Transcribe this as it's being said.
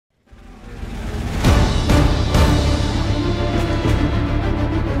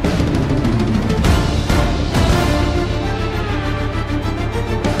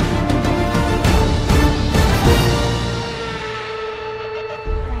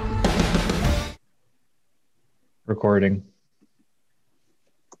Recording.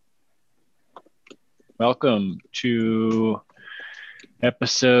 Welcome to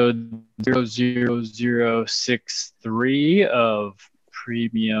episode 00063 of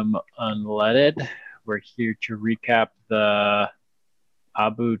Premium Unleaded. We're here to recap the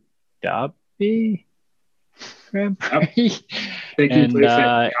Abu Dhabi Grand Prix. Taking place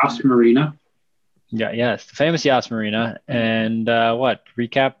at Yas Marina. Yes, the famous Yas Marina. And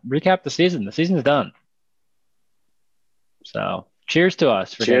recap the season. The season's done. So cheers to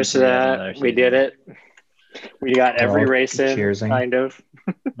us. Cheers to that. We did it. We got every race in, cheersing. kind of.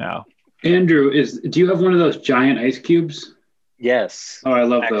 No. Andrew, do you have one of those giant ice cubes? Yes. Oh, I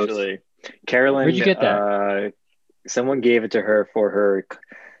love actually. Carolyn, where'd you get that? Someone gave it to her for her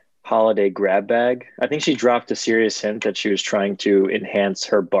holiday grab bag. I think she dropped a serious hint that she was trying to enhance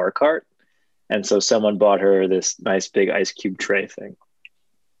her bar cart. And so someone bought her this nice big ice cube tray thing.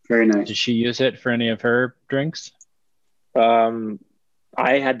 Very nice. Did she use it for any of her drinks?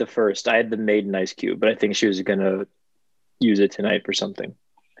 I had the maiden ice cube, but I think she was gonna use it tonight for something.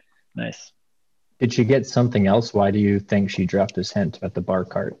 Nice. Did she get something else? Why do you think she dropped this hint at the bar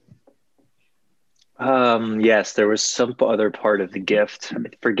cart? Yes, there was some other part of the gift. I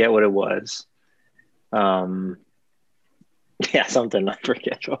forget what it was. Yeah, something, I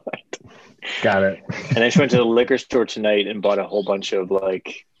forget what. Got it. And then she went to the liquor store tonight and bought a whole bunch of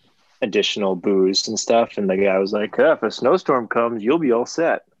like additional booze and stuff. And the guy was like, if a snowstorm comes, you'll be all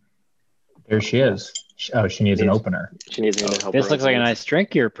set. There she is. Oh, she needs an opener. She needs me to help This her looks open like a this. nice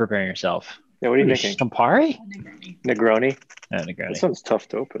drink you're preparing yourself. Yeah, what are you making? Campari? Negroni? Yeah, Negroni. That sounds tough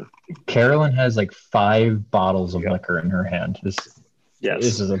to open. Carolyn has like 5 bottles of liquor in her hand. This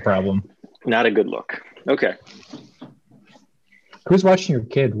is a problem. Not a good look. Okay. Who's watching your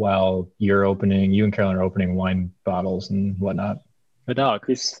kid while you and Carolyn are opening wine bottles and whatnot? The dog.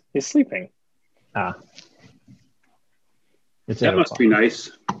 He's sleeping. It's That 8 must be o'clock.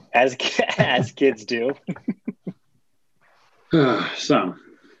 nice. As kids do. So,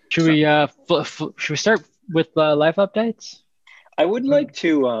 Should we start with life updates? I would like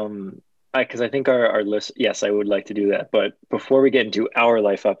to, because I think our list, yes, I would like to do that. But before we get into our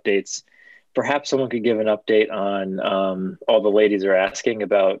life updates, perhaps someone could give an update on all the ladies are asking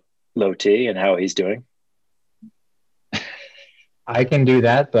about Low T and how he's doing. I can do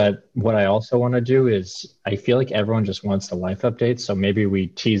that, but what I also want to do is I feel like everyone just wants the life updates, so maybe we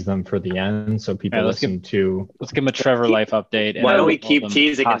tease them for the end so people Let's listen to. Let's give him a Trevor life update. Why don't we we'll keep hold them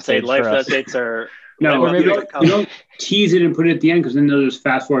teasing and say hostage life for us. updates are... no, Or maybe- you don't tease it and put it at the end because then they'll just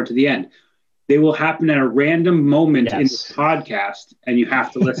fast forward to the end. They will happen at a random moment in Yes. the podcast, and you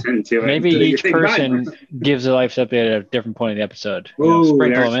have to listen to it. Maybe So you each think, person "Right." gives a life update at a different point in the episode. Ooh,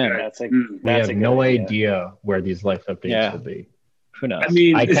 Sprinkle there's them in. good. That's a, Mm. We that's have a good no idea. idea where these life updates will be. Who knows? I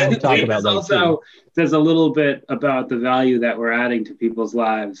mean, I can talk it about that also says a little bit about the value that we're adding to people's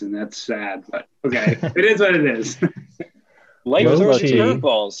lives, and that's sad. But okay, it is what it is. Life Low throws T.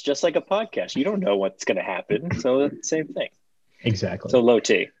 curveballs, just like a podcast. You don't know what's going to happen. So that's the same thing. Exactly. So Low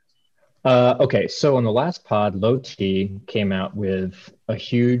T. Okay, so on the last pod, Low T came out with a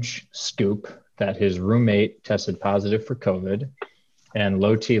huge scoop that his roommate tested positive for COVID, and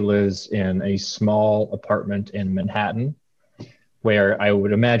Low T lives in a small apartment in Manhattan, where I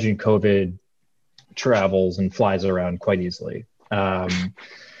would imagine COVID travels and flies around quite easily. And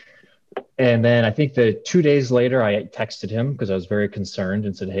then I think that 2 days later, I texted him because I was very concerned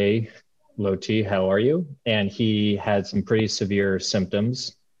and said, "Hey, Low T, how are you?" And he had some pretty severe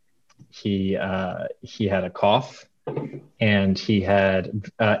symptoms. He had a cough and he had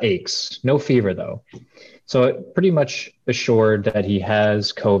aches, no fever though. So it pretty much assured that he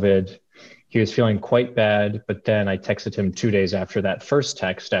has COVID. He was feeling quite bad, but then I texted him 2 days after that first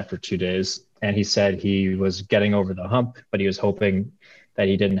text after 2 days, and he said he was getting over the hump, but he was hoping that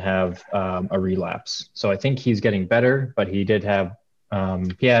he didn't have a relapse. So I think he's getting better, but he did have,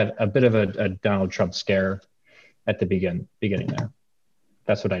 he had a bit of a Donald Trump scare at the beginning there.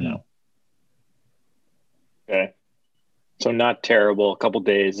 That's what I know. Okay. So not terrible. A couple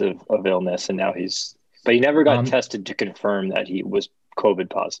days of illness, and now but he never got tested to confirm that he was COVID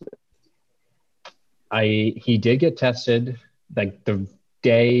positive. He did get tested like the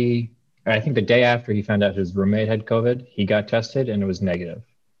day after he found out his roommate had COVID, he got tested and it was negative.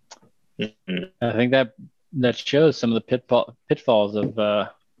 I think that shows some of the pitfalls of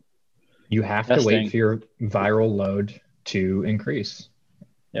you have testing. to wait for your viral load to increase.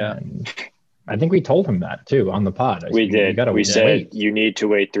 Yeah. And I think we told him that too on the pod. We did. We said wait. you need to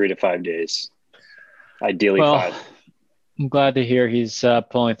wait 3 to 5 days. Ideally 5. I'm glad to hear he's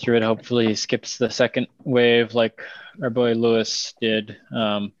pulling through it. Hopefully he skips the second wave like our boy Lewis did.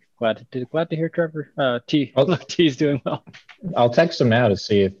 Glad to hear Trevor. Oh. T's doing well. I'll text him now to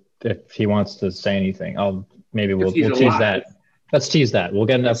see if he wants to say anything. We'll tease alive. that. Let's tease that. We'll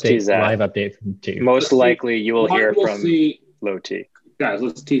get an tease that. live update from T. Most likely you will hear from Low T. Guys,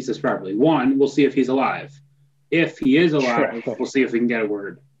 let's tease this properly. One, we'll see if he's alive. If he is alive, we'll see if we can get a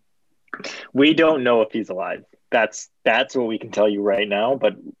word. We don't know if he's alive. That's what we can tell you right now,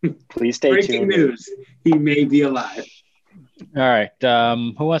 but please stay tuned. Breaking news. He may be alive. All right.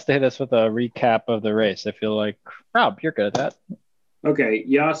 Who wants to hit us with a recap of the race? I feel like, Rob, you're good at that. Okay,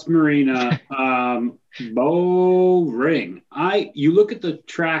 Yas Marina, Bow Ring. You look at the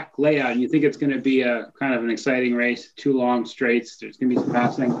track layout and you think it's going to be a kind of an exciting race, 2 long straights. There's going to be some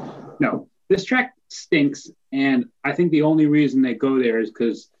passing. No, this track stinks, and I think the only reason they go there is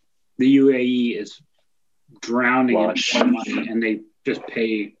because the UAE is drowning in money, and they just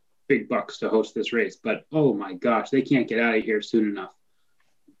pay big bucks to host this race. But oh my gosh, they can't get out of here soon enough.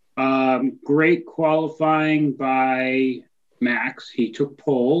 Great qualifying by Max. He took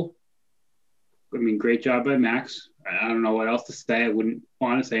pole. I mean, great job by Max. I don't know what else to say. I wouldn't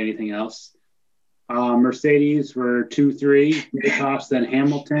want to say anything else. Mercedes were 2-3, Bottas, then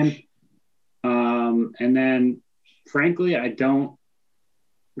Hamilton. And then, frankly, I don't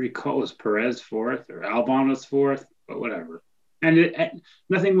recall, was Perez 4th or Albon was 4th, but whatever. And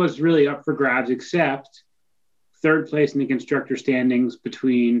nothing was really up for grabs except 3rd place in the constructor standings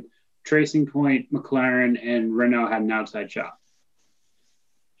between Racing Point, McLaren, and Renault had an outside shot.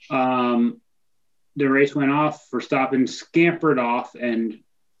 The race went off. Verstappen scampered off and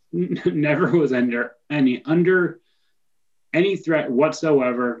never was under any threat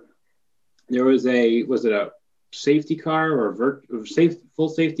whatsoever. There was was it a safety car or full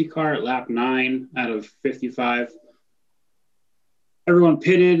safety car at lap 9 out of 55? Everyone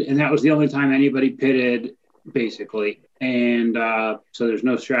pitted, and that was the only time anybody pitted, basically. And so there's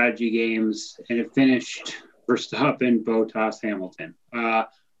no strategy games, and it finished Verstappen, Bottas, Hamilton.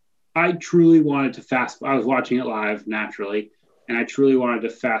 I truly wanted to I was watching it live, naturally, and I truly wanted to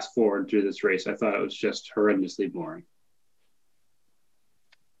fast forward through this race. I thought it was just horrendously boring.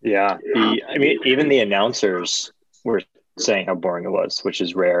 Yeah. I mean, even the announcers were saying how boring it was, which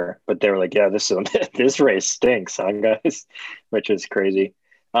is rare, but they were like, yeah, this race stinks, huh, guys? Which is crazy.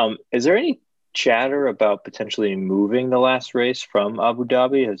 Is there any chatter about potentially moving the last race from Abu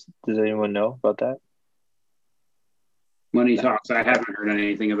Dhabi? Does anyone know about that? Money talks. I haven't heard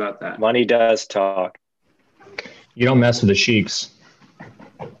anything about that. Money does talk. You don't mess with the sheiks.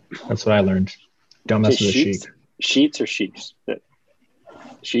 That's what I learned. Don't mess with the sheik. Sheets or sheiks?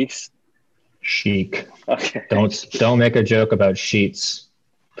 Sheiks? Chic. Okay. Don't make a joke about sheets,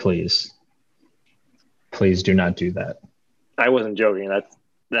 please. Please do not do that. I wasn't joking.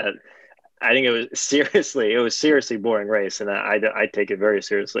 That I think it was seriously boring race, and I take it very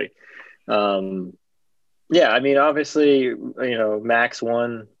seriously. Yeah, I mean, obviously, Max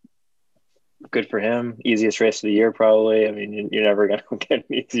won. Good for him. Easiest race of the year, probably. I mean, you're never gonna get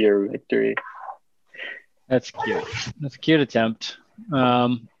an easier victory. That's cute. That's a cute attempt.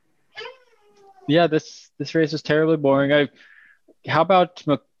 Yeah, this race is terribly boring. How about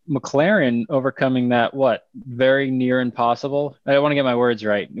McLaren overcoming that, very near impossible? I want to get my words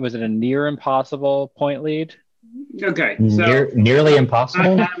right. Was it a near impossible point lead? Okay. So nearly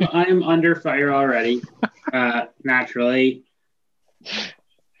impossible? I'm under fire already, naturally.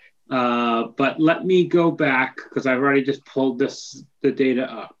 But let me go back because I've already just pulled the data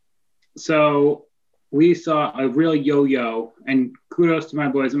up. So we saw a real yo-yo, and kudos to my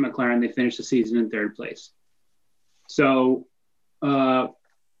boys at McLaren. They finished the season in 3rd place. So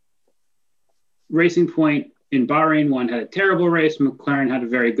Racing Point in Bahrain 1 had a terrible race. McLaren had a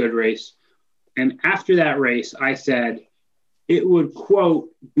very good race. And after that race, I said it would, quote,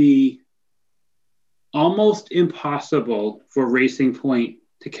 be almost impossible for Racing Point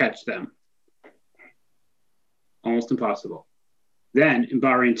to catch them. Almost impossible. Then in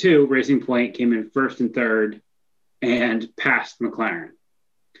Bahrain 2, Racing Point came in 1st and 3rd and passed McLaren.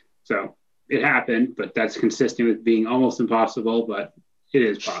 So it happened, but that's consistent with being almost impossible, but it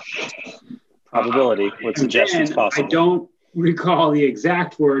is possible. Probability would suggest it's possible. I don't recall the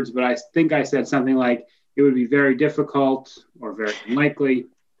exact words, but I think I said something like it would be very difficult or very unlikely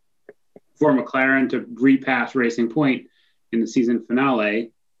for McLaren to repass Racing Point in the season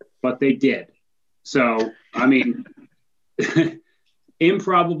finale, but they did. So, I mean,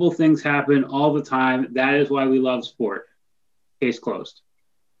 improbable things happen all the time. That is why we love sport. Case closed.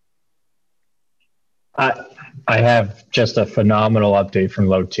 I have just a phenomenal update from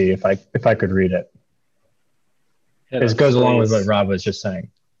Low T, if I could read it. This goes along with what Rob was just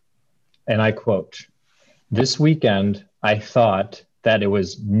saying. And I quote, "This weekend, I thought that it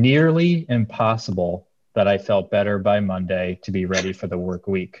was nearly impossible that I felt better by Monday to be ready for the work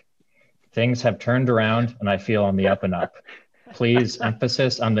week. Things have turned around and I feel on the up and up. Please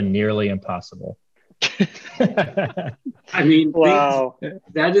emphasis on the nearly impossible. I mean, Wow.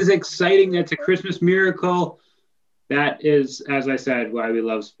 that is exciting. That's a Christmas miracle. That is, as I said, why we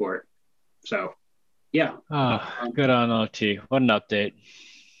love sport. So, yeah. Good on OT. What an update.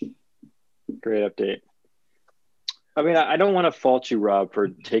 Great update. I mean, I don't want to fault you, Rob, for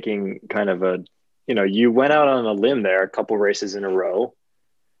taking kind of you went out on a limb there, a couple races in a row.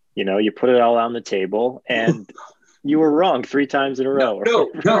 You put it all on the table, and you were wrong 3 times in a row.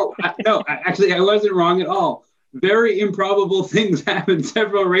 No. Actually, I wasn't wrong at all. Very improbable things happened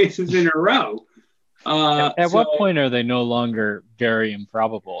several races in a row. At what point are they no longer very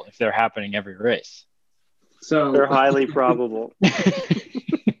improbable if they're happening every race? So they're highly probable.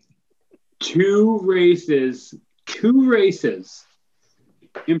 2 races,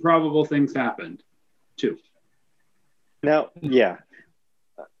 improbable things happened. 2. Now, yeah.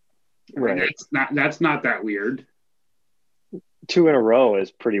 Right. That's not that weird. 2 in a row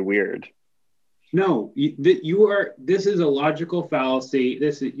is pretty weird. No, this is a logical fallacy.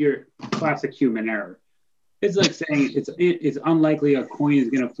 This is your classic human error. It's like saying it's unlikely a coin is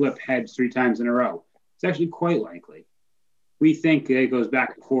going to flip heads 3 times in a row. It's actually quite likely. We think it goes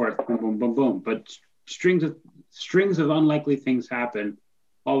back and forth, boom, boom, boom, boom. But strings of unlikely things happen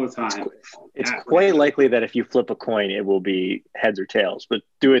all the time. It's quite likely that if you flip a coin, it will be heads or tails. But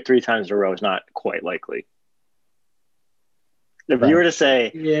do it 3 times in a row is not quite likely. If you were to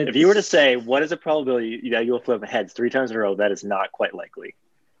say, what is the probability that you'll flip heads 3 times in a row, that is not quite likely.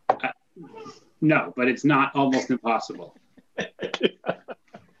 No, but it's not almost impossible.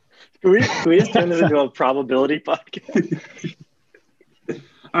 Can we just turn this into a probability podcast?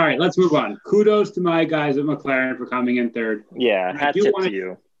 All right, let's move on. Kudos to my guys at McLaren for coming in third. Yeah, hat tip to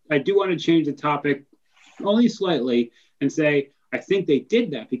you. I do want to change the topic only slightly and say I think they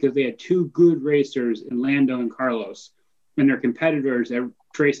did that because they had 2 good racers in Lando and Carlos, and their competitors at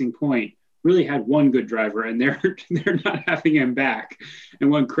Racing Point really had 1 good driver, and they're not having him back,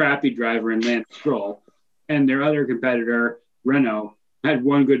 and 1 crappy driver in Lance Stroll, and their other competitor Renault had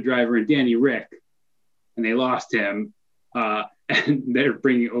 1 good driver in Danny Rick, and they lost him, and they're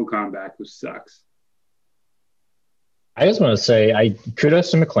bringing Ocon back, who sucks. I just want to say,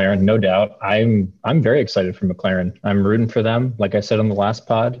 kudos to McLaren, no doubt. I'm very excited for McLaren. I'm rooting for them. Like I said on the last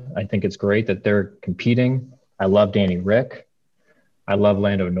pod, I think it's great that they're competing. I love Danny Rick. I love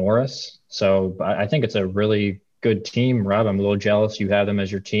Lando Norris. So I think it's a really good team. Rob, I'm a little jealous you have them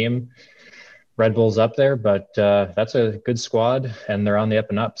as your team. Red Bull's up there, but that's a good squad, and they're on the up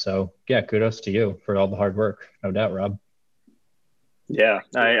and up. So, yeah, kudos to you for all the hard work. No doubt, Rob. Yeah,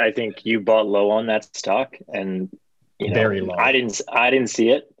 I think you bought low on that stock, and very low. I didn't see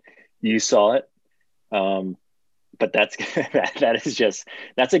it. You saw it. But that's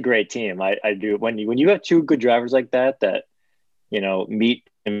a great team. I do when you have 2 good drivers like that meet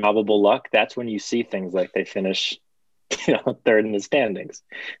improbable luck. That's when you see things like they finish, third in the standings.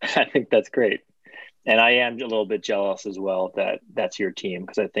 I think that's great, and I am a little bit jealous as well that that's your team,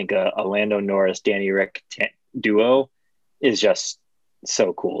 because I think a Lando Norris Danny Rick duo is just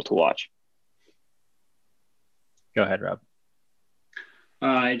so cool to watch. Go ahead, Rob.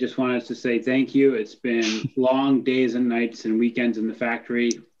 I just wanted to say thank you. It's been long days and nights and weekends in the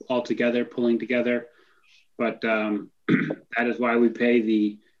factory all together, pulling together. But that is why we pay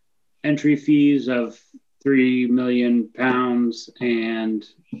the entry fees of £3 million and,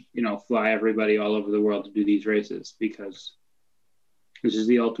 fly everybody all over the world to do these races, because this is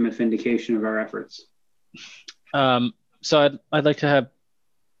the ultimate vindication of our efforts. So I'd like to have a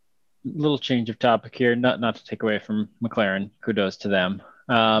little change of topic here, not to take away from McLaren. Kudos to them.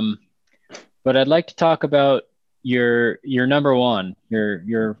 But I'd like to talk about your number one,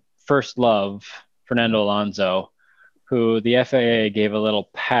 your first love, Fernando Alonso, who the FAA gave a little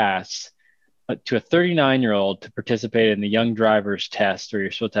pass to a 39-year-old to participate in the young drivers test, where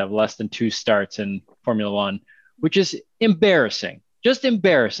you're supposed to have less than 2 starts in Formula One, which is embarrassing, just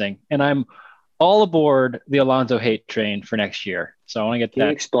embarrassing. And I'm all aboard the Alonso hate train for next year. So I want to get Can you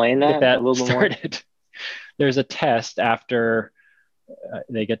explain that a little started. More? There's a test after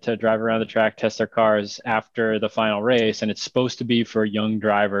they get to drive around the track, test their cars after the final race, and it's supposed to be for young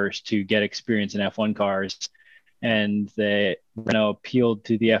drivers to get experience in F1 cars. And they appealed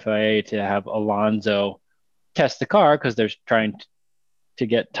to the FIA to have Alonso test the car because they're trying to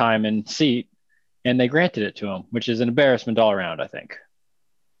get time and seat, and they granted it to him, which is an embarrassment all around, I think.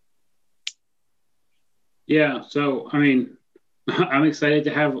 Yeah, so, I mean, I'm excited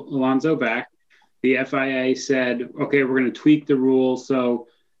to have Alonso back. the FIA said, okay, we're going to tweak the rules. So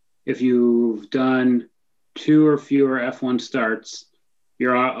if you've done 2 or fewer F1 starts,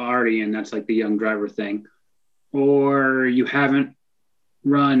 you're already in. That's like the young driver thing. Or you haven't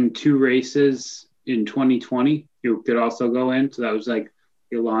run 2 races in 2020, you could also go in. So that was like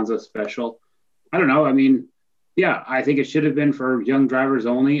the Alonso special. I don't know. I mean, yeah, I think it should have been for young drivers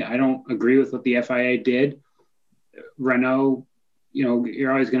only. I don't agree with what the FIA did. Renault,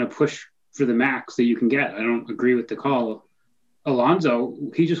 you're always going to push for the max that you can get. I don't agree with the call. Alonso,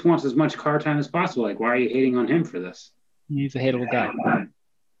 he just wants as much car time as possible. Like, why are you hating on him for this? He's a hateable guy.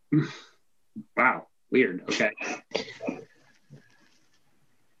 Wow. Weird. Okay.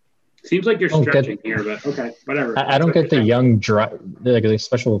 Seems like you're stretching here, but okay, whatever. I don't get the young like the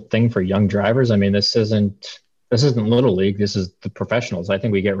special thing for young drivers. I mean, this isn't Little League. This is the professionals. I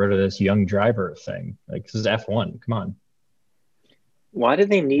think we get rid of this young driver thing. Like, this is F1. Come on. Why do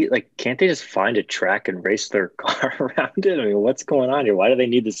they need, can't they just find a track and race their car around it? I mean, what's going on here? Why do they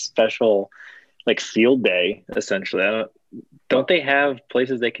need this special, field day, essentially? Don't they have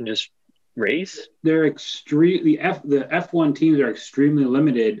places they can just race? They're the F1 teams are extremely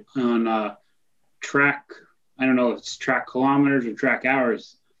limited on track. I don't know if it's track kilometers or track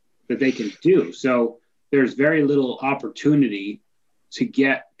hours that they can do. So there's very little opportunity to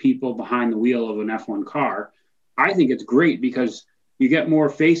get people behind the wheel of an F1 car. I think it's great because you get more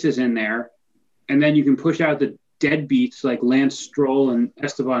faces in there, and then you can push out the deadbeats like Lance Stroll and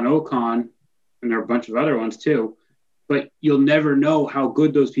Esteban Ocon, and there are a bunch of other ones too. But you'll never know how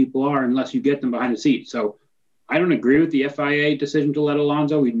good those people are unless you get them behind the seat. So I don't agree with the FIA decision to let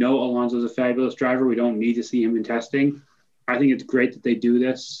Alonso. We know Alonso's a fabulous driver. We don't need to see him in testing. I think it's great that they do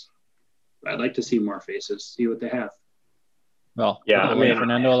this. I'd like to see more faces, see what they have. Well, yeah,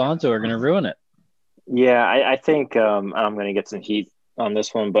 Fernando Alonso are going to ruin it. Yeah, I think I'm going to get some heat on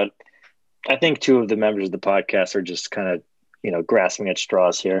this one, but I think 2 of the members of the podcast are just kind of, grasping at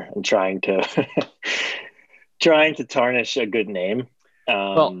straws here and trying to tarnish a good name.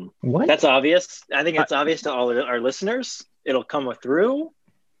 Well, what? That's obvious. I think it's obvious to all of our listeners. It'll come through.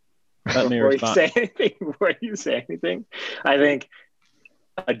 Before you say anything, I think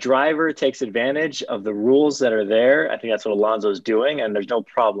a driver takes advantage of the rules that are there. I think that's what Alonso's doing, and there's no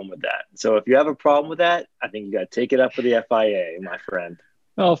problem with that. So if you have a problem with that, I think you got to take it up with the FIA, my friend.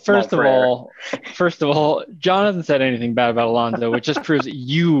 Well, first of all, John hasn't said anything bad about Alonso, which just proves that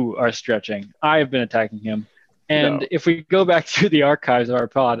you are stretching. I have been attacking him. And if we go back through the archives of our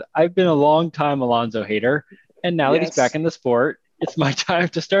pod, I've been a long time Alonso hater. And now that he's back in the sport, it's my time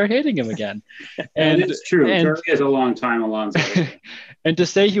to start hating him again. And it's true. Charlie is a long time Alonso. And to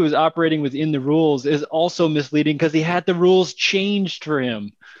say he was operating within the rules is also misleading because he had the rules changed for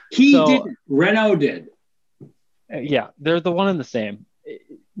him. He didn't. Renault did. Yeah, they're the one and the same.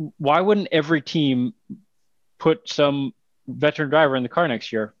 Why wouldn't every team put some veteran driver in the car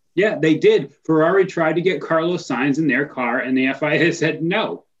next year? Yeah, they did. Ferrari tried to get Carlos Sainz in their car, and the FIA said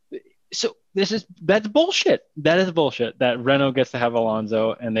no. So that's bullshit. That is bullshit. That Renault gets to have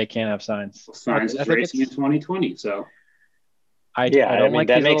Alonso and they can't have Sainz. Sainz is racing in 2020, so I don't like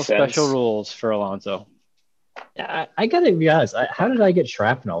these little special rules for Alonso. I gotta be honest. How did I get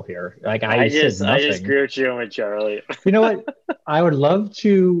shrapnel here? I just agree with you with Charlie. You know what? I would love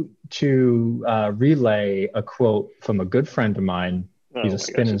to relay a quote from a good friend of mine. He's a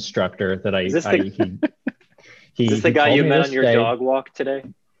spin instructor that Is this the guy you met on your dog walk today?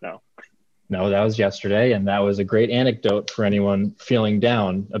 No, that was yesterday, and that was a great anecdote for anyone feeling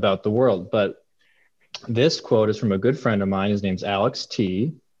down about the world. But this quote is from a good friend of mine. His name's Alex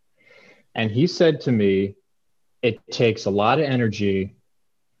T. And he said to me, it takes a lot of energy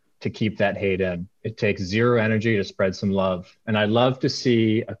to keep that hate in. It takes 0 energy to spread some love. And I'd love to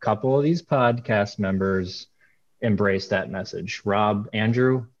see a couple of these podcast members embrace that message. Rob,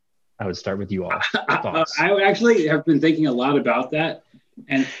 Andrew, I would start with you all. I actually have been thinking a lot about that.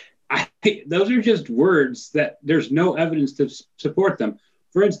 And those are just words that there's no evidence to support them.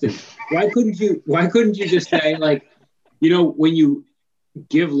 For instance, why couldn't you just say, when you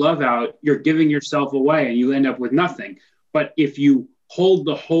give love out, you're giving yourself away and you end up with nothing. But if you hold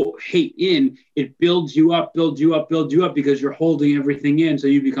the whole hate in, it builds you up because you're holding everything in, so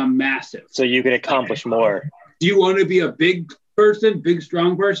you become massive. So you can accomplish more. Do you want to be a big person, big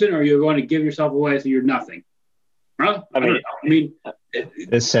strong person, or you want to give yourself away so you're nothing? Huh? I mean,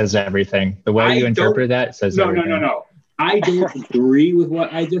 this says everything. The way you interpret that says everything. No. I don't agree with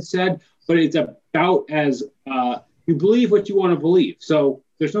what I just said, but it's about as you believe what you want to believe. So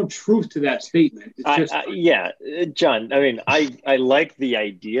there's no truth to that statement. It's just John. I mean, I like the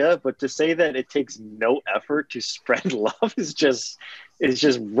idea, but to say that it takes no effort to spread love is just is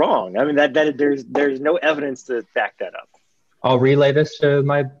just wrong. I mean, that there's no evidence to back that up. I'll relay this to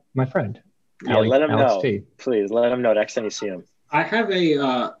my friend. Yeah, let him Alex know. T. Please let him know next time you see him. I have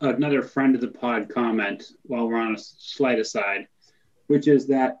another friend of the pod comment while we're on a slight aside, which is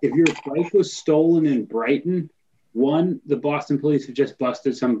that if your bike was stolen in Brighton, one, the Boston police have just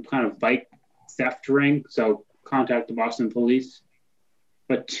busted some kind of bike theft ring, so contact the Boston police.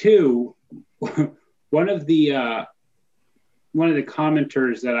 But two, one of the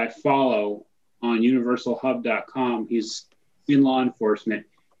commenters that I follow on universalhub.com, he's in law enforcement.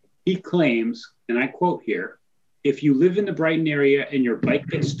 He claims, and I quote here, if you live in the Brighton area and your bike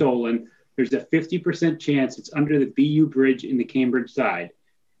gets stolen, there's a 50% chance it's under the BU Bridge in the Cambridge side.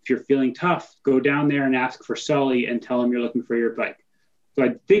 If you're feeling tough, go down there and ask for Sully and tell him you're looking for your bike. So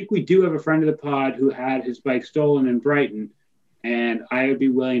I think we do have a friend of the pod who had his bike stolen in Brighton, and I would be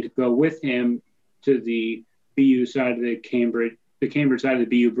willing to go with him to the BU side of the Cambridge side of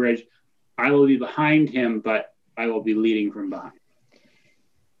the BU Bridge. I will be behind him, but I will be leading from behind.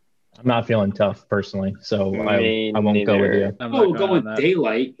 I'm not feeling tough personally, so I won't go with you. Oh, go with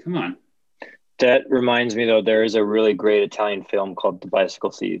daylight. Come on. That reminds me, though, there is a really great Italian film called The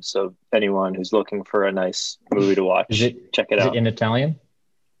Bicycle Thieves. So anyone who's looking for a nice movie to watch, check it out. Is it in Italian?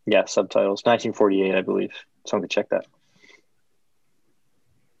 Yeah, subtitles. 1948, I believe. Someone could check that.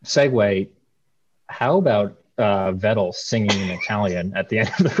 Segue. How about Vettel singing in Italian at the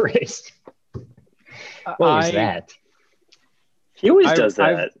end of the race? What was that? He always does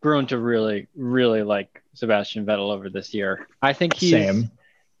that. I've grown to really, really like Sebastian Vettel over this year. I think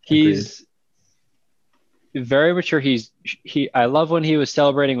he's very mature. I love when he was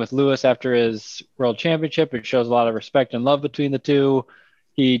celebrating with Lewis after his world championship. It shows a lot of respect and love between the two.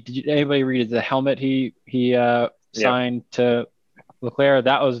 Did anybody read the helmet he signed to Leclerc?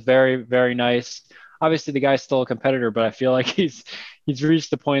 That was very, very nice. Obviously, the guy's still a competitor, but I feel like he's reached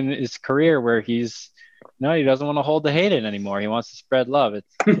the point in his career where he doesn't want to hold the hate in anymore. He wants to spread love.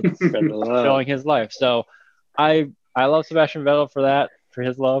 It's showing his life. So I love Sebastian Vettel for that, for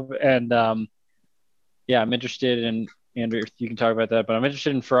his love. And I'm interested in, Andrew, you can talk about that, but I'm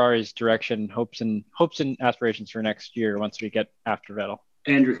interested in Ferrari's direction, hopes and aspirations for next year once we get after Vettel.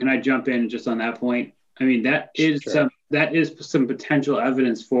 Andrew, can I jump in just on that point? I mean, that is some potential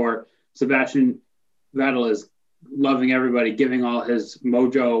evidence for Sebastian Vettel is loving everybody, giving all his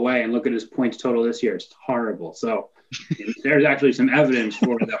mojo away, and look at his points total this year. It's horrible. So there's actually some evidence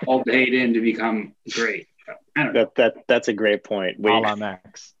for the hold the hate in to become great. I don't know. That's a great point. A la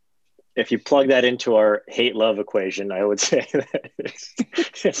Max. If you plug that into our hate-love equation, I would say that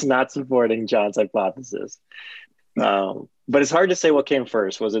it's not supporting John's hypothesis. But it's hard to say what came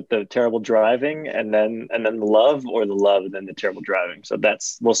first. Was it the terrible driving and then the love, or the love and then the terrible driving? So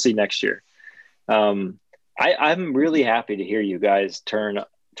we'll see next year. I'm really happy to hear you guys turn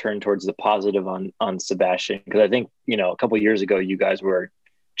towards the positive on Sebastian, because I think, a couple of years ago, you guys were,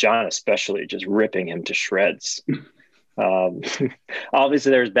 John especially, just ripping him to shreds.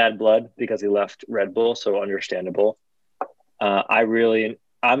 Obviously there's bad blood because he left Red Bull, so understandable. I'm going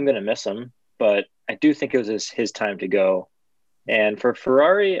to miss him, but I do think it was his time to go. And for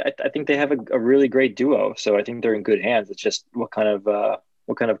Ferrari, I think they have a really great duo, so I think they're in good hands. It's just what kind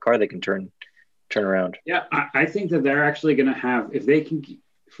of car they can turn around. Yeah, I think that they're actually going to have, if they can,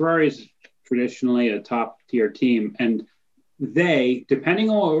 Ferrari's traditionally a top tier team, and they, depending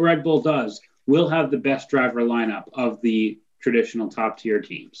on what Red Bull does, will have the best driver lineup of the traditional top tier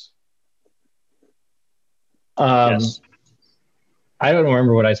teams. Yes. I don't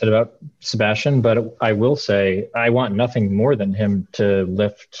remember what I said about Sebastian, but I will say I want nothing more than him to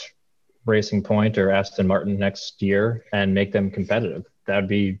lift Racing Point or Aston Martin next year and make them competitive. That'd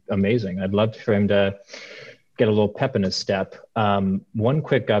be amazing. I'd love for him to get a little pep in his step. One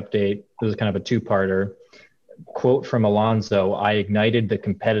quick update. This is kind of a two-parter. Quote from Alonso: "I ignited the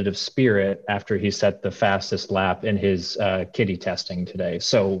competitive spirit after he set the fastest lap in his kiddie testing today."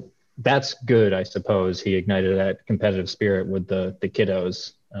 So that's good, I suppose. He ignited that competitive spirit with the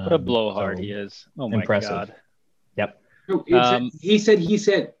kiddos. What a blowhard he is. Oh my impressive. God. Yep. He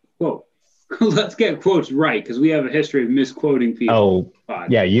said, quote, let's get quotes right, because we have a history of misquoting people. Oh,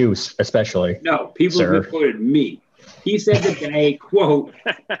 yeah, you especially. No, people have misquoted me. He said that they, quote,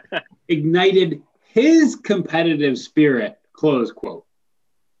 ignited his competitive spirit, close quote.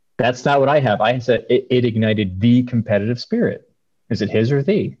 That's not what I have. I said it ignited the competitive spirit. Is it his or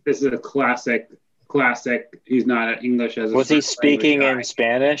the? This is a classic. He's not English as a Was he speaking in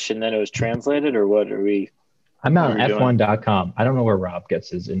Spanish and then it was translated, or what are we? I'm not on F1.com. I don't know where Rob gets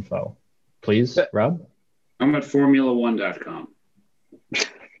his info. Please, Rob? I'm at Formula1.com.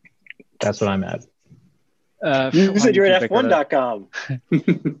 That's what I'm at. You said you're at F1.com.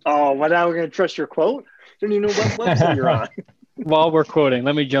 Oh, well, now we're going to trust your quote? Don't even know what website you're on. While we're quoting,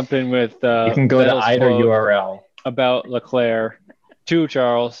 let me jump in with you can go to Vettel's either quote URL. about Leclerc. To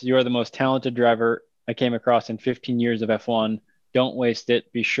Charles, you are the most talented driver I came across in 15 years of F1. Don't waste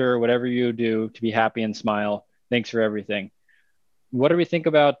it. Be sure whatever you do to be happy and smile. Thanks for everything. What do we think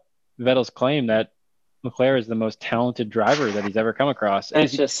about Vettel's claim that Leclerc is the most talented driver that he's ever come across?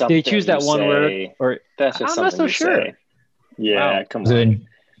 That's just something. Did he choose that one word? Or that's just I'm not something so sure. Say. Yeah, Wow. come on.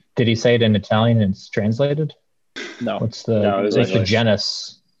 Did he say it in Italian and it's translated? No. What's the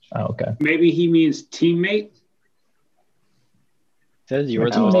genus? Oh, okay. Maybe he means teammate. Says you were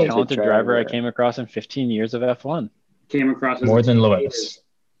the most talented driver I came across in 15 years of F1. Came across as more than Lewis.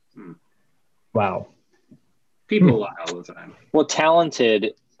 Wow. People lie all the time. Well,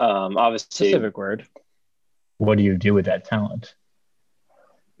 talented, obviously. Specific word. What do you do with that talent?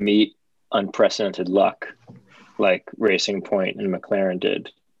 Meet unprecedented luck, like Racing Point and McLaren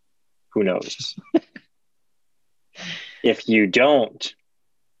did. Who knows? If you don't,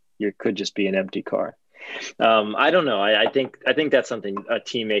 you could just be an empty car. I don't know. I think that's something a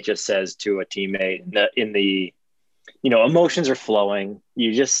teammate just says to a teammate. In the emotions are flowing.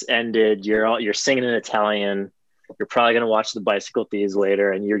 You just ended. You're singing in Italian. You're probably going to watch the Bicycle Thieves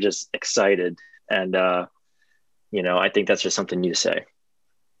later, and you're just excited. And I think that's just something you say.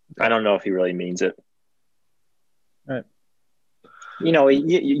 I don't know if he really means it. Right.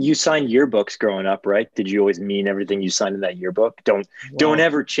 You signed yearbooks growing up, right? Did you always mean everything you signed in that yearbook? Don't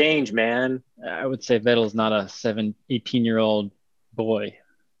ever change, man. I would say Vettel's not a 18-year-old boy.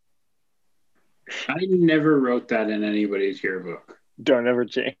 I never wrote that in anybody's yearbook. Don't ever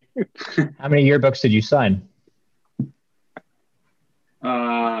change. How many yearbooks did you sign?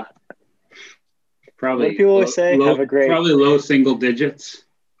 Probably. What people always say, have a great. Probably low single digits.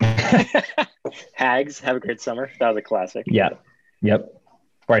 Hags, have a great summer. That was a classic. Yeah. Yep.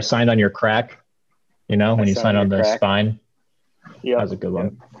 Or I signed on your crack, when you signed on the spine. Yeah. That was a good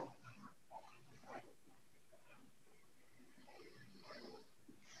one.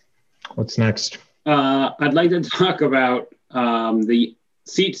 What's next? I'd like to talk about the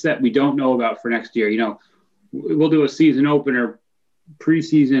seats that we don't know about for next year. We'll do a season opener,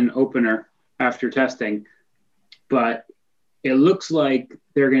 preseason opener after testing, but it looks like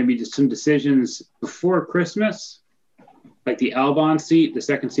there are going to be some decisions before Christmas, like the Albon seat, the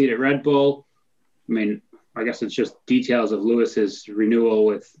second seat at Red Bull. I mean, I guess it's just details of Lewis's renewal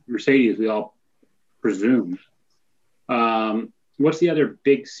with Mercedes, we all presume. What's the other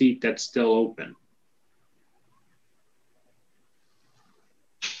big seat that's still open?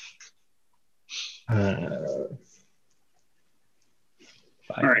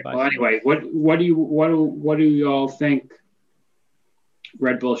 All right. Well, anyway, what do you all think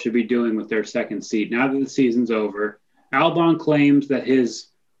Red Bull should be doing with their second seat now that the season's over? Albon claims that his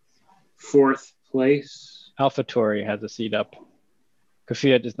fourth place. AlphaTauri has a seat up.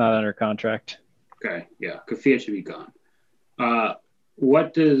 Kvyat is not under contract. Okay, yeah, Kvyat should be gone.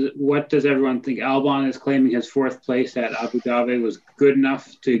 What does everyone think? Albon is claiming his fourth place at Abu Dhabi was good enough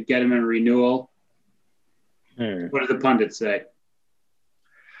to get him a renewal. What do the pundits say?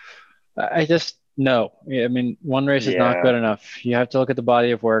 I just no. I mean, one race is not good enough. You have to look at the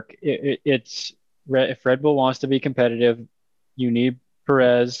body of work. If Red Bull wants to be competitive, you need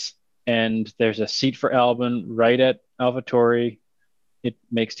Perez, and there's a seat for Albon right at AlphaTauri. It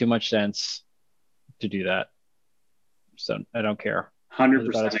makes too much sense to do that. So I don't care.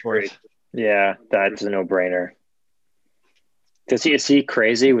 100% agree. Yeah, that's a no-brainer. Is he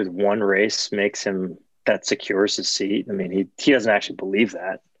crazy with one race makes him that secures his seat? I mean, he doesn't actually believe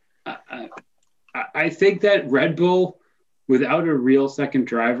that. I think that Red Bull, without a real second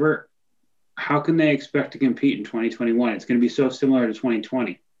driver, how can they expect to compete in 2021? It's going to be so similar to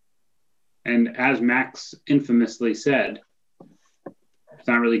 2020. And as Max infamously said, it's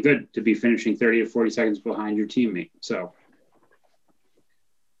not really good to be finishing 30 to 40 seconds behind your teammate. So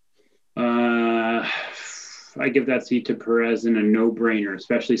I give that seat to Perez in a no-brainer,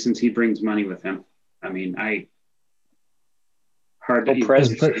 especially since he brings money with him. I mean, hard to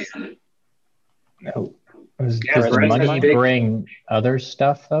understand. No. Does the money bring other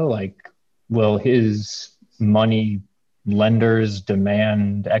stuff, though? Like, will his money lenders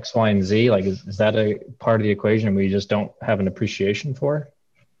demand X, Y, and Z? Like, is that a part of the equation we just don't have an appreciation for?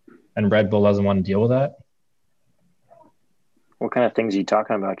 And Red Bull doesn't want to deal with that? What kind of things are you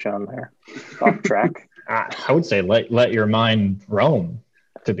talking about, John, there? Off track? I would say let your mind roam,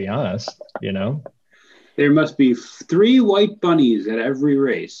 to be honest, There must be 3 white bunnies at every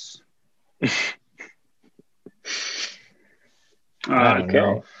race. I don't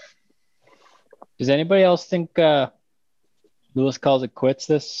know. Does anybody else think Lewis calls it quits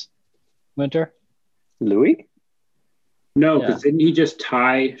this winter? Louis? No, Yeah. because didn't he just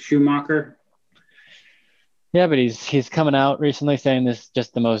tie Schumacher? Yeah, but he's coming out recently saying this is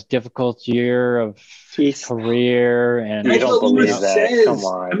just the most difficult year of his career, and You That's don't what believe Lewis that. says. Come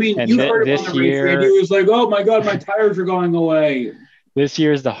on. I mean, And you heard him on this the race, and he year- was like, "Oh my God, my tires are going away." this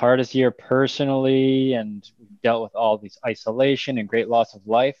year is the hardest year personally, and we've dealt with all these isolation and great loss of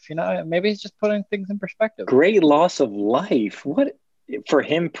life. You know, maybe he's just putting things in perspective. Great loss of life. What for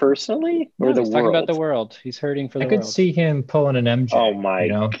him personally, or No, the he's world? talking about the world. He's hurting for the I could world. see him pulling an MJ. Oh my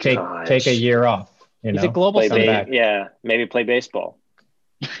take a year off. He's a global play comeback. yeah, maybe play baseball.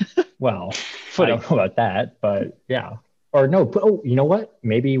 Well, Footy. I don't know about that, but yeah. Or no, you know what?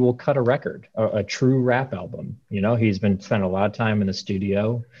 Maybe we'll cut a record, a true rap album. You know, he's been spending a lot of time in the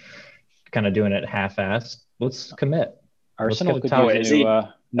studio, kind of doing it half-assed. Let's commit. Arsenal Let's could get a top- use Is a he-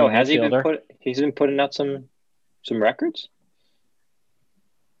 new, new has he been midfielder. he's been putting out some records?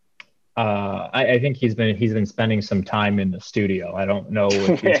 I think he's been spending some time in the studio. I don't know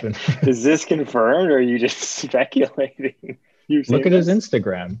if he's been. Is this confirmed, or are you just speculating? Look at his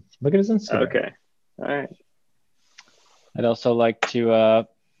Instagram. Look at his Instagram. Okay, all right. I'd also like to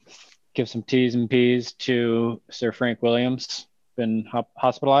give some T's and P's to Sir Frank Williams. Been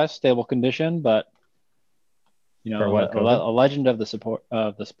hospitalized, stable condition, but you For know, what, a legend of the sport.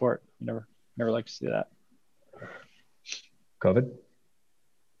 You never like to see that. COVID?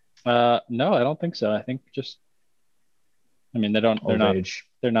 No, I don't think so. I think just, I mean, they're Old not, age.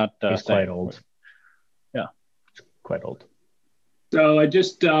 they're not. He's saying- quite old. Yeah. Quite old. So I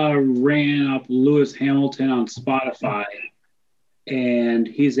just ran up Lewis Hamilton on Spotify, and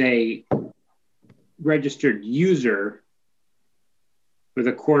he's a registered user with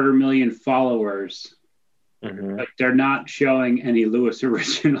 250,000 followers, Mhm. but they're not showing any Lewis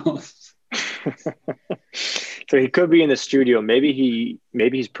originals. So he could be in the studio. Maybe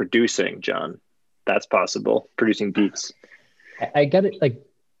he's producing, John. That's possible. Producing beats. I get it. Like,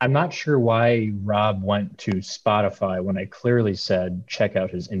 I'm not sure why Rob went to Spotify when I clearly said check out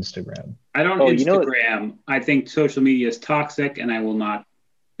his Instagram. I don't Oh, you know- Instagram. I think social media is toxic, and I will not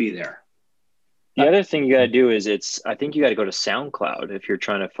be there. The other thing you got to do is I think you got to go to SoundCloud if you're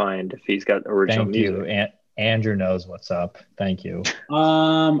trying to find if he's got original Thank music. you. Andrew knows what's up. Thank you.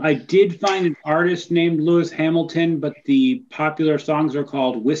 I did find an artist named Lewis Hamilton, but the popular songs are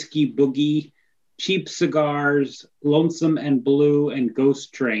called Whiskey Boogie, Cheap Cigars, Lonesome and Blue, and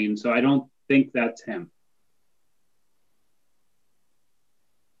Ghost Train. So I don't think that's him.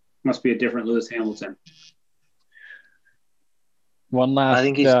 Must be a different Lewis Hamilton. One last. I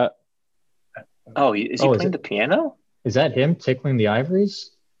think he's- Is he is playing it? the piano? Is that him tickling the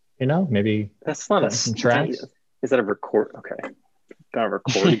ivories? You know, maybe That's not some tracks. Is that a record? Okay, not a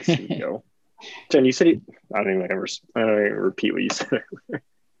recording studio. Jen, you said I don't even repeat what you said.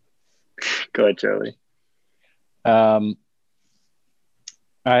 Go ahead, Charlie.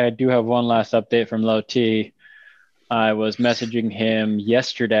 I do have one last update from Low T. I was messaging him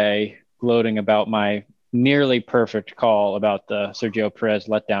yesterday, gloating about my nearly perfect call about the Sergio Perez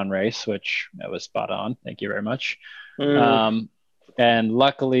letdown race, which was spot on. Thank you very much. And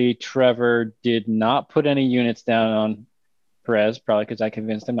luckily, Trevor did not put any units down on Perez, probably because I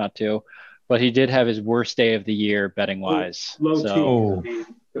convinced him not to. But he did have his worst day of the year betting wise. Low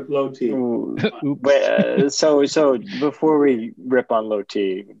T. Ooh. Oops. But, so before we rip on Low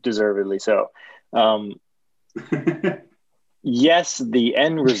T, deservedly so. Yes, the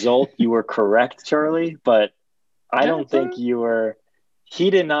end result, you were correct, Charlie, but I don't think you were. He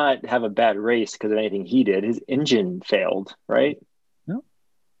did not have a bad race because of anything he did. His engine failed, right? No.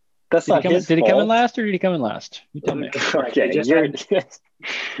 That's not his Did he come in fault. last or did he come in last? You tell me. Okay,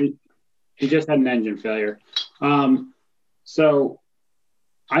 He just had an engine failure. So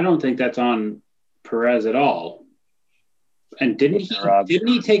I don't think that's on Perez at all. And didn't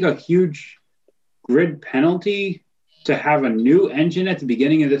he take a huge grid penalty to have a new engine at the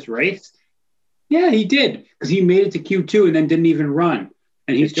beginning of this race? Yeah, he did, because he made it to Q2 and then didn't even run.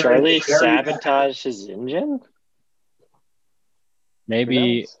 And he Did Charlie sabotage his engine?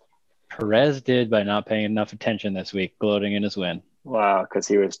 Maybe Perez did by not paying enough attention this week, gloating in his win. Wow, because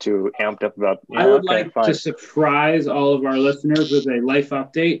he was too amped up about. I would like to surprise all of our listeners with a life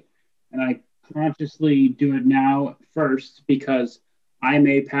update, and I consciously do it now first because I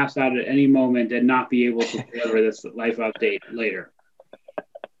may pass out at any moment and not be able to deliver this life update later.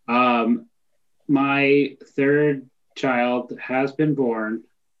 My third child has been born,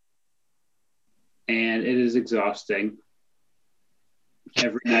 and it is exhausting.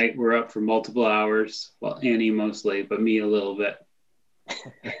 Every night we're up for multiple hours. Well, Annie mostly, but me a little bit.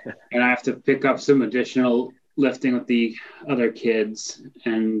 and I have to pick up some additional lifting with the other kids,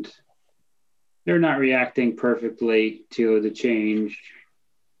 and they're not reacting perfectly to the change.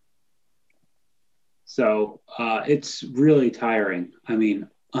 So it's really tiring. I mean,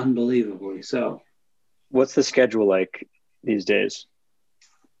 unbelievably so. What's the schedule like these days?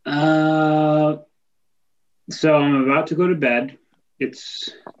 So I'm about to go to bed. It's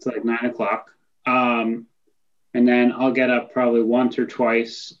like 9:00. And then I'll get up probably once or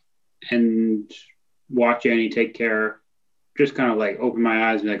twice and watch Annie take care. Just kind of like open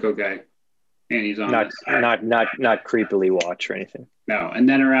my eyes and be like, okay, Annie's on. Not creepily watch or anything. No. And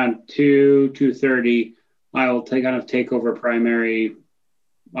then around 2:30, I will take over primary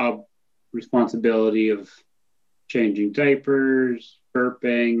responsibility of changing diapers,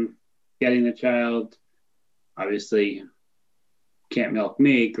 burping, getting the child. Obviously, can't milk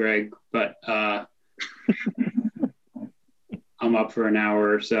me, Greg, but I'm up for an hour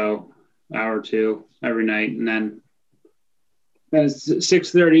or two every night, and then it's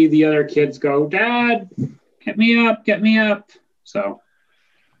 6:30. The other kids go, "Dad, get me up." So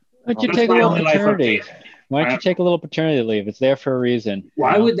why don't you take a little paternity? Why don't you take a little paternity leave? It's there for a reason.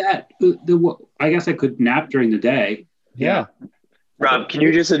 Why would that? I guess I could nap during the day. Yeah. Rob, can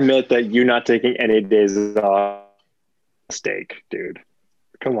you just admit that you not taking any days off? Mistake, dude.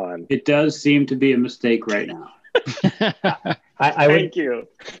 Come on. It does seem to be a mistake right now. Thank you.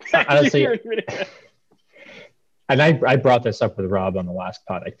 Honestly, and I brought this up with Rob on the last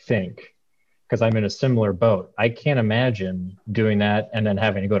pod, I think, because I'm in a similar boat. I can't imagine doing that and then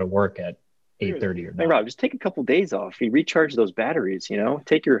having to go to work at 8:30 or 9. Hey, Rob, just take a couple days off. You recharge those batteries,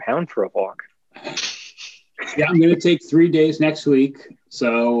 Take your hound for a walk. Yeah, I'm going to take 3 days next week.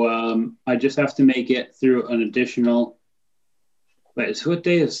 So I just have to make it through an additional. Wait, so what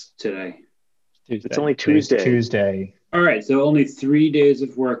day is today? Tuesday. It's only Tuesday. Tuesday. All right, so only 3 days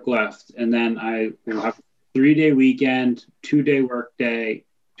of work left, and then I will have a 3-day weekend, 2-day work day,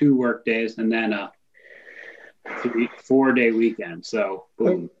 2 work days, and then a 4-day weekend. So,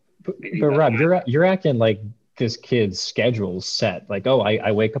 boom. But Rob, you're acting like this kid's schedule's set. Like, oh,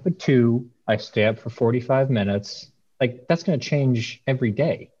 I wake up at 2, I stay up for 45 minutes. Like, that's going to change every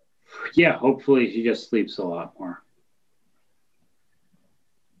day. Yeah, hopefully she just sleeps a lot more.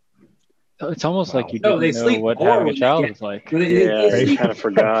 It's almost like you don't know what having a child is like. They kind of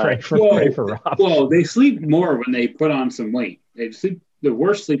forgot. Pray for Rob. Well, they sleep more when they put on some weight. They sleep. The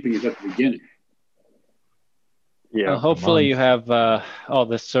worst sleeping is at the beginning. Yeah. Well, hopefully you have all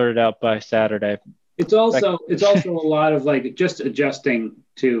this sorted out by Saturday. It's also a lot of like just adjusting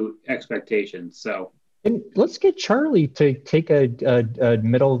to expectations. So and let's get Charlie to take a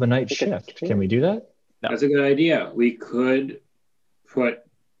middle of the night shift. Can we do that? No. That's a good idea. We could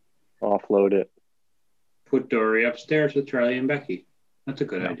offload it. Put Dory upstairs with Charlie and Becky. That's a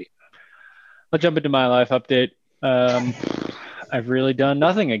good idea. I'll jump into my life update. I've really done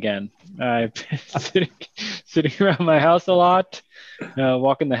nothing again. I've been sitting around my house a lot,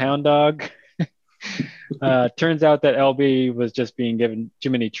 walking the hound dog. Turns out that LB was just being given too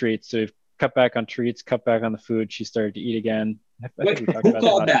many treats. So we've cut back on treats, cut back on the food. She started to eat again. Who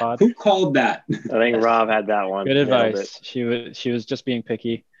called that? I think Rob had that one. Good advice. She was just being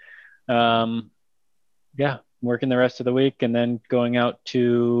picky. Yeah, working the rest of the week and then going out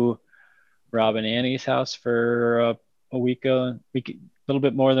to Rob and Annie's house for a week, a little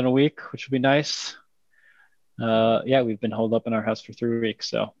bit more than a week, which will be nice. Yeah, we've been holed up in our house for 3 weeks,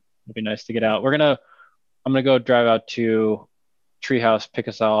 so it'll be nice to get out. I'm gonna go drive out to Treehouse, pick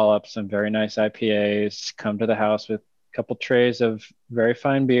us all up some very nice IPAs, come to the house with a couple trays of very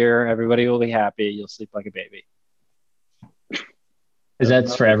fine beer. Everybody will be happy. You'll sleep like a baby. Is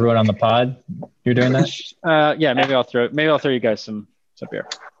that for everyone on the pod? You're doing that? Yeah, maybe I'll throw you guys some beer.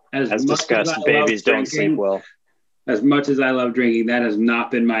 As discussed, babies don't sleep well. As much as I love drinking, that has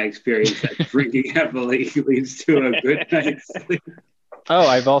not been my experience. That drinking heavily leads to a good night's sleep. Oh,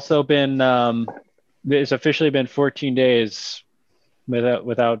 I've also been. It's officially been 14 days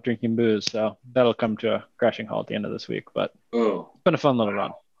without drinking booze, so that'll come to a crashing halt at the end of this week. But it's been a fun little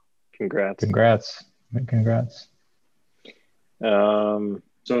run. Congrats.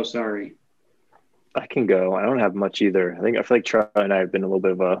 So sorry. I can go. I don't have much either. I feel like Charlie and I have been a little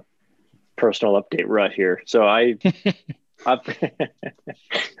bit of a personal update rut here. So I've been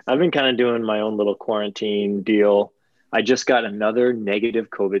kind of doing my own little quarantine deal. I just got another negative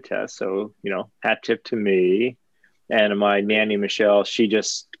COVID test. So, hat tip to me. And my nanny, Michelle, she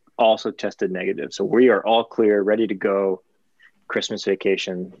just also tested negative. So we are all clear, ready to go Christmas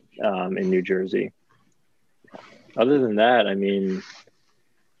vacation in New Jersey. Other than that,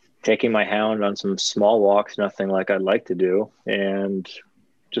 taking my hound on some small walks, nothing like I'd like to do. And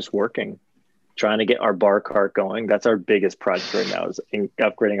just working, trying to get our bar cart going. That's our biggest project right now, is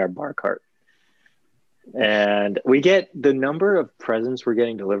upgrading our bar cart. And we get the number of presents we're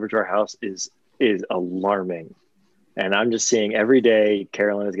getting delivered to our house is alarming. And I'm just seeing every day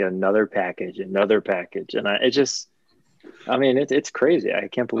Carolina's got another package. And it's crazy. I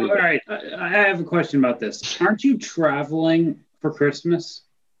can't believe it. All right. I have a question about this. Aren't you traveling for Christmas?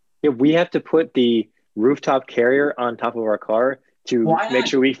 Yeah, we have to put the rooftop carrier on top of our car to make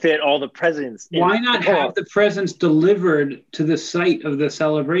sure we fit all the presents. Why not have the presents delivered to the site of the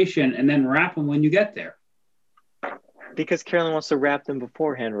celebration and then wrap them when you get there? Because Carolyn wants to wrap them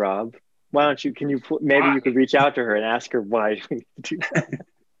beforehand, Rob. Why don't you, maybe you could reach out to her and ask her why we do that.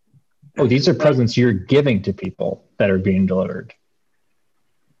 Oh, these are presents you're giving to people that are being delivered.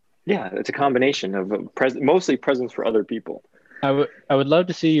 Yeah, it's a combination of mostly presents for other people. I would love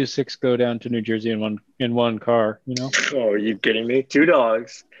to see you 6 go down to New Jersey in one car, you know? Oh, are you kidding me? 2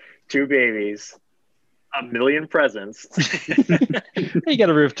 dogs, 2 babies, 1 million presents. You got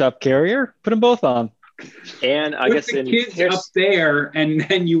a rooftop carrier. Put them both on. And I guess the kids up there, and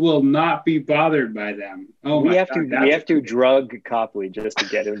then you will not be bothered by them. Oh, we have to drug Copley just to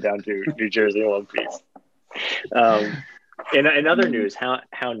get him down to New Jersey in one piece. In other news,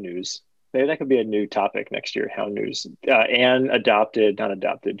 hound news. Maybe that could be a new topic next year. Hound news. Anne not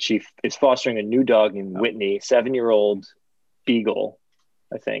adopted. She is fostering a new dog named Whitney, 7-year-old beagle,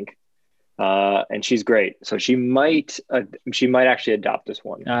 I think. And she's great. So she might actually adopt this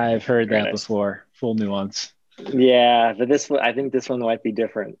one. I've heard that before. Full nuance. Yeah, but I think this one might be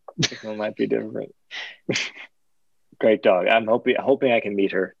different. This one might be different. Great dog. I'm hoping I can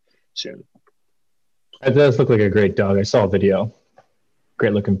meet her soon. It does look like a great dog. I saw a video.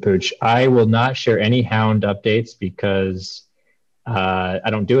 Great looking pooch. I will not share any hound updates because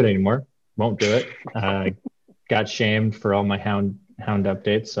I don't do it anymore. Won't do it. Got shamed for all my hound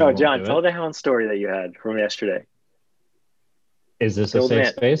updates. So John, tell the hound story that you had from yesterday. Is this a safe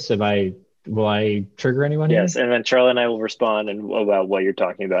space? Will I trigger anyone? Yes, here? And then Charlie and I will respond about what you're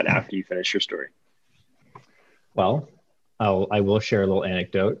talking about after you finish your story. Well, I will share a little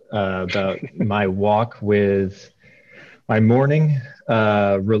anecdote about my walk with my morning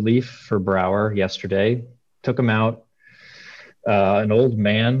relief for Brower yesterday. Took him out. An old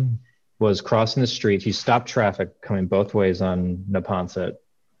man was crossing the street. He stopped traffic coming both ways on Neponset,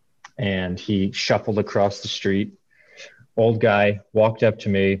 and he shuffled across the street. Old guy walked up to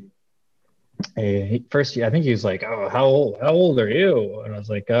me. First, I think he was like, "Oh, how old are you?" And I was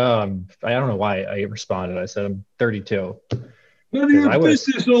like, I don't know why I responded. I said, "I'm 32." None of your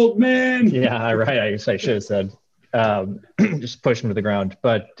business, old man. Yeah, right. I should have said, just push him to the ground.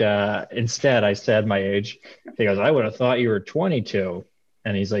 But instead, I said my age. He goes, "I would have thought you were 22."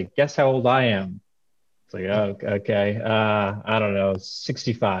 And he's like, "Guess how old I am?" It's like, "Oh, okay. I don't know,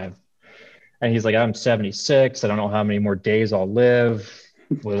 65." And he's like, "I'm 76. I don't know how many more days I'll live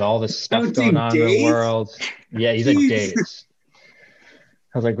with all this stuff going on in the world." Yeah, he's in days.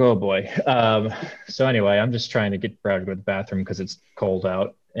 I was like, "Oh boy." So anyway, I'm just trying to get Brad to go to the bathroom because it's cold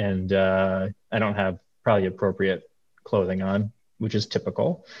out, and I don't have probably appropriate clothing on, which is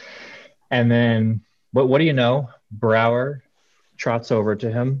typical. And then, what do you know? Brower trots over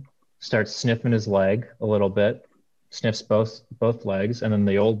to him, starts sniffing his leg a little bit, sniffs both legs, and then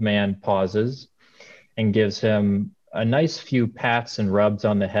the old man pauses and gives him a nice few pats and rubs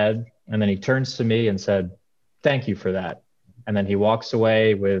on the head, and then he turns to me and said, "Thank you for that." And then he walks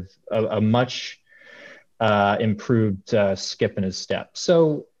away with a much improved skip in his step.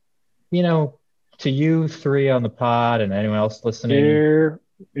 So, to you 3 on the pod and anyone else listening, here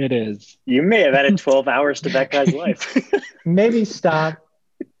it is. You may have added 12 hours to that guy's life. Maybe stop.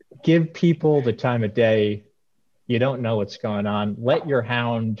 Give people the time of day. You don't know what's going on. Let your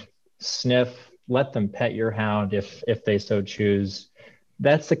hound sniff. Let them pet your hound if they so choose.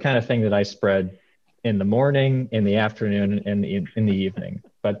 That's the kind of thing that I spread in the morning, in the afternoon, and in the evening.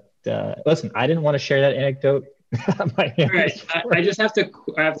 But listen, I didn't want to share that anecdote. All right, I just have to.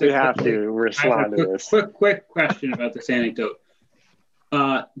 We have to respond to this. Quick question about this anecdote.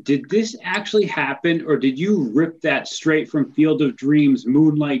 Did this actually happen, or did you rip that straight from Field of Dreams,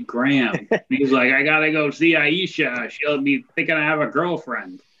 Moonlight Graham? He's like, "I gotta go see Aisha. She'll be thinking I have a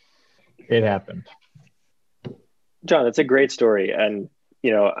girlfriend." It happened. John, that's a great story. And,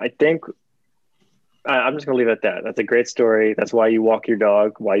 I think I'm just going to leave it at that. That's a great story. That's why you walk your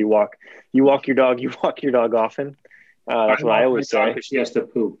dog. You walk your dog often. That's what I always say. She has to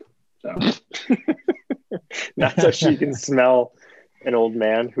poop. So. Not so she can smell an old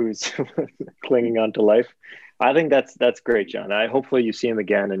man who's clinging on to life. I think that's great, John. Hopefully you see him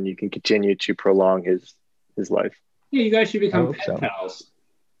again and you can continue to prolong his life. Yeah, you guys should become pet pals.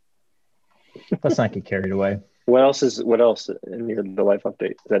 Let's not get carried away. What else in the life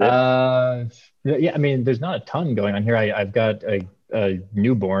update? Is that it? Yeah, I mean, there's not a ton going on here. I've got a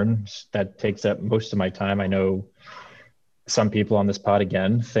newborn that takes up most of my time. I know some people on this pod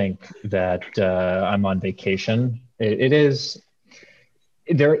again think that I'm on vacation. There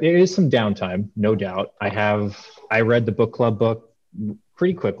is some downtime, no doubt. I read the book club book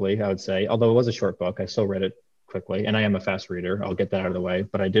pretty quickly, I would say, although it was a short book. I still read it quickly, and I am a fast reader. I'll get that out of the way,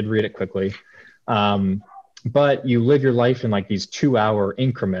 but I did read it quickly. But you live your life in like these 2-hour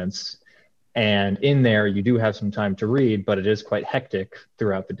increments, and in there you do have some time to read, but it is quite hectic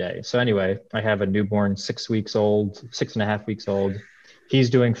throughout the day. So anyway, I have a newborn 6.5 weeks old. He's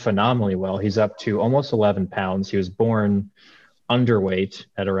doing phenomenally well. He's up to almost 11 pounds. He was born underweight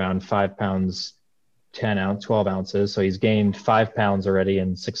at around 5 pounds 12 ounces. So he's gained 5 pounds already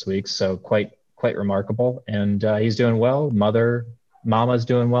in 6 weeks. So quite remarkable. And he's doing well. Mama's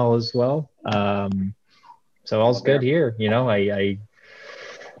doing well as well. So all's good here. You know, we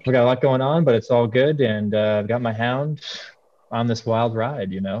got a lot going on, but it's all good. And I've got my hound on this wild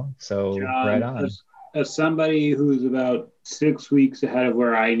ride, you know, so John, right on. As somebody who's about 6 weeks ahead of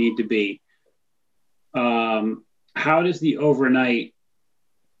where I need to be, how does the overnight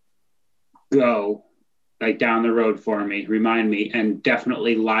go, like down the road for me? Remind me, and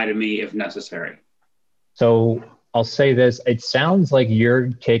definitely lie to me if necessary. So I'll say this, it sounds like you're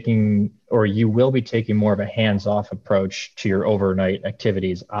taking, or you will be taking, more of a hands-off approach to your overnight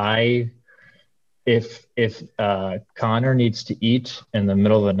activities. If Connor needs to eat in the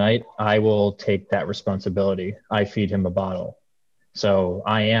middle of the night, I will take that responsibility. I feed him a bottle. So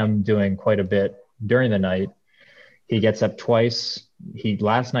I am doing quite a bit during the night. He gets up twice.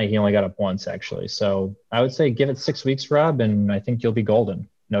 Last night he only got up once, actually. So I would say give it 6 weeks, Rob, and I think you'll be golden,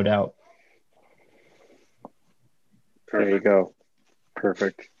 no doubt. There you go.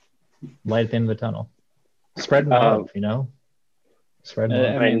 Perfect. Light at the end of the tunnel. Spread love, you know? Spread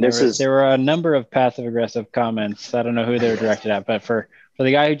love. I mean, there were a number of passive-aggressive comments. I don't know who they were directed at, but for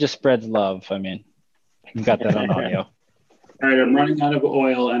the guy who just spreads love, I mean, you got that on audio. All right, I'm running out of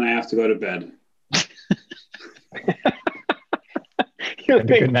oil and I have to go to bed. You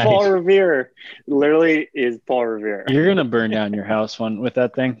think Paul Revere literally is Paul Revere. You're going to burn down your house with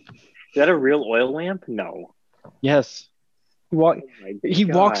that thing. Is that a real oil lamp? No. Yes. He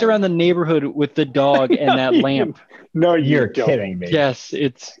walks around the neighborhood with the dog and that lamp. No, you're kidding me. Yes,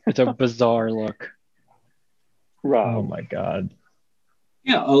 it's a bizarre look. Rob. Oh my God.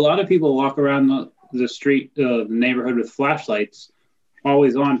 Yeah, a lot of people walk around the street, the neighborhood with flashlights,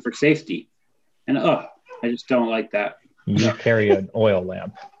 always on for safety. And I just don't like that. You carry an oil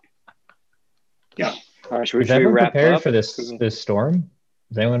lamp. Yeah. All right, should Is everyone wrap prepared up for this storm?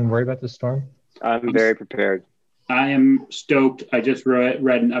 Is anyone worried about this storm? I'm very prepared. I am stoked. I just read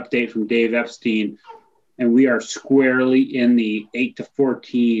an update from Dave Epstein, and we are squarely in the 8 to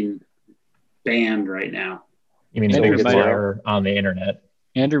 14 band right now. You mean the biggest fire on the internet?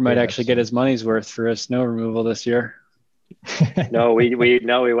 Andrew might actually get his money's worth for his snow removal this year. No, we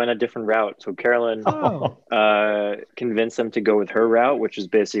went a different route. So Carolyn convinced them to go with her route, which is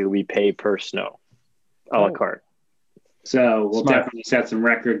basically we pay per snow, a la carte. So we'll definitely set some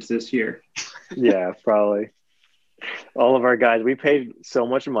records this year. Yeah, probably. All of our guys, we paid so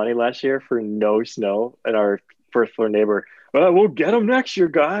much money last year for no snow, and our first floor neighbor, well, we'll get them next year,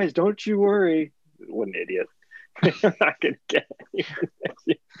 guys. Don't you worry. What an idiot. I'm not going to get anything next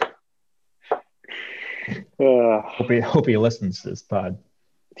year. Hope he listens to this pod.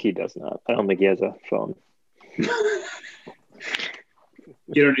 He does not. I don't think he has a phone. You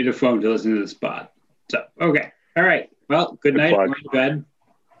don't need a phone to listen to this pod. So, okay. All right. Well, good night. Go to bed.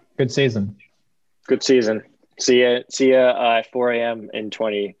 Good season. Good season. See ya at 4 a.m. in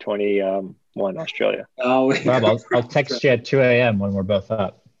 2021 Australia. Oh, Rob, I'll text you at 2 a.m. when we're both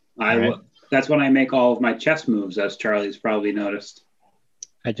up. I will. That's when I make all of my chess moves, as Charlie's probably noticed.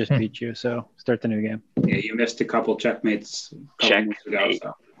 I just beat you, so start the new game. Yeah, you missed a couple checkmates a couple weeks ago.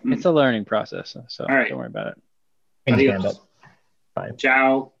 So. It's a learning process, so all right. Don't worry about it. Adios. Bye.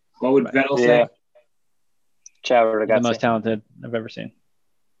 Ciao. What would Vettel say? Ciao, ragazzi. The most talented I've ever seen.